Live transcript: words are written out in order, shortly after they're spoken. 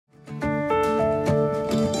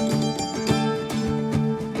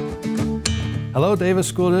Hello Davis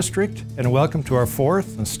School District, and welcome to our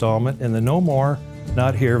fourth installment in the No More,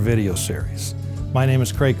 Not Here video series. My name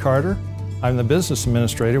is Craig Carter. I'm the business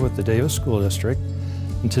administrator with the Davis School District,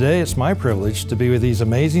 and today it's my privilege to be with these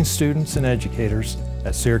amazing students and educators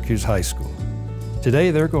at Syracuse High School.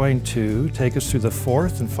 Today they're going to take us through the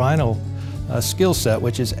fourth and final skill set,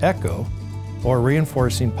 which is ECHO, or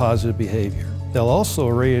reinforcing positive behavior. They'll also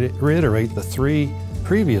reiterate the three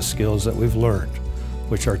previous skills that we've learned,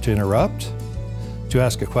 which are to interrupt, to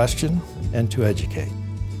ask a question, and to educate.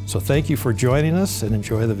 So thank you for joining us and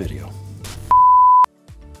enjoy the video.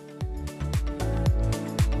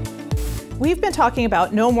 We've been talking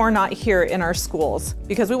about No More Not Here in our schools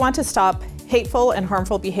because we want to stop hateful and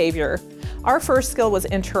harmful behavior. Our first skill was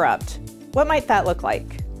interrupt. What might that look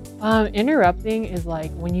like? Interrupting is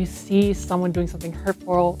like when you see someone doing something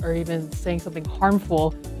hurtful or even saying something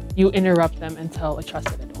harmful, you interrupt them and tell a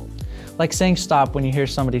trusted adult. Like saying stop when you hear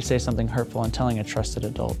somebody say something hurtful and telling a trusted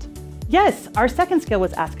adult. Yes, our second skill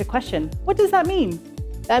was ask a question. What does that mean?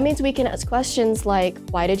 That means we can ask questions like,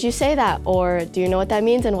 why did you say that? Or do you know what that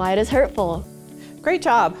means and why it is hurtful? Great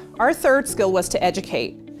job. Our third skill was to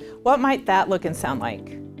educate. What might that look and sound like?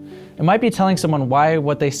 It might be telling someone why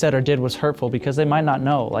what they said or did was hurtful because they might not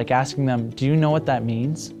know, like asking them, do you know what that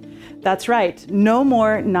means? That's right, no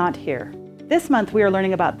more, not here. This month we are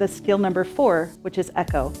learning about the skill number 4, which is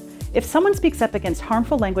echo. If someone speaks up against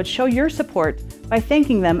harmful language, show your support by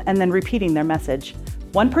thanking them and then repeating their message.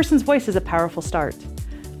 One person's voice is a powerful start.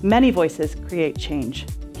 Many voices create change.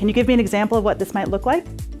 Can you give me an example of what this might look like?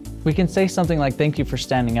 We can say something like, thank you for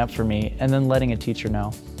standing up for me, and then letting a teacher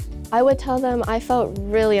know. I would tell them I felt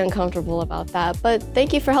really uncomfortable about that, but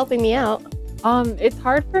thank you for helping me out. It's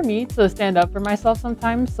hard for me to stand up for myself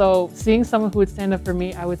sometimes, so seeing someone who would stand up for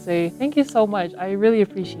me, I would say, thank you so much. I really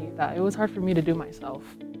appreciate that. It was hard for me to do myself.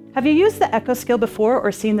 Have you used the echo skill before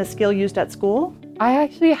or seen the skill used at school? I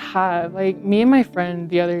actually have. Like, me and my friend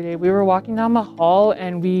the other day, we were walking down the hall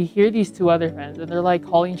and we hear these two other friends and they're like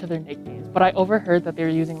calling each other nicknames, but I overheard that they were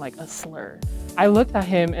using like a slur. I looked at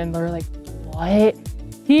him and they're like, what?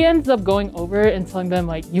 He ends up going over and telling them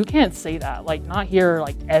like, you can't say that, like not here,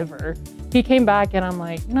 like ever. He came back and I'm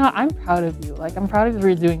like, no, I'm proud of you. Like, I'm proud of you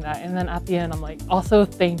for doing that. And then at the end, I'm like, also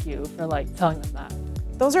thank you for like telling them that.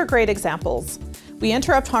 Those are great examples. We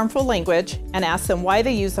interrupt harmful language and ask them why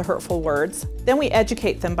they use the hurtful words. Then we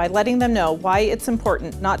educate them by letting them know why it's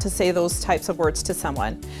important not to say those types of words to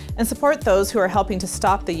someone, and support those who are helping to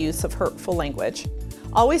stop the use of hurtful language.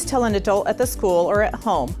 Always tell an adult at the school or at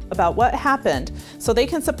home about what happened so they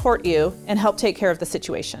can support you and help take care of the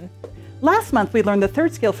situation. Last month we learned the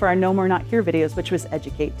third skill for our No More Not Here videos, which was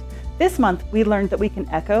educate. This month we learned that we can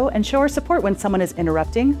echo and show our support when someone is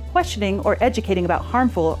interrupting, questioning, or educating about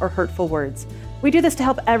harmful or hurtful words. We do this to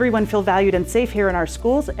help everyone feel valued and safe here in our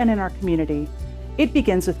schools and in our community. It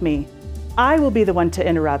begins with me. I will be the one to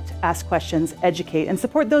interrupt, ask questions, educate, and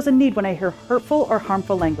support those in need when I hear hurtful or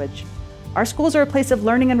harmful language. Our schools are a place of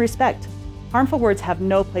learning and respect. Harmful words have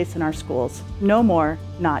no place in our schools. No more,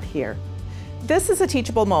 not here. This is a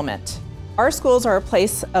teachable moment. Our schools are a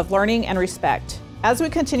place of learning and respect. As we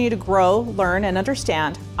continue to grow, learn, and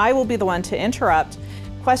understand, I will be the one to interrupt,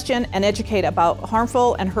 question, and educate about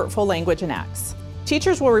harmful and hurtful language and acts.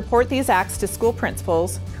 Teachers will report these acts to school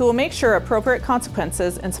principals, who will make sure appropriate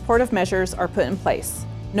consequences and supportive measures are put in place.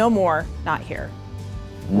 No more, not here.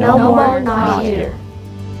 No more, not here.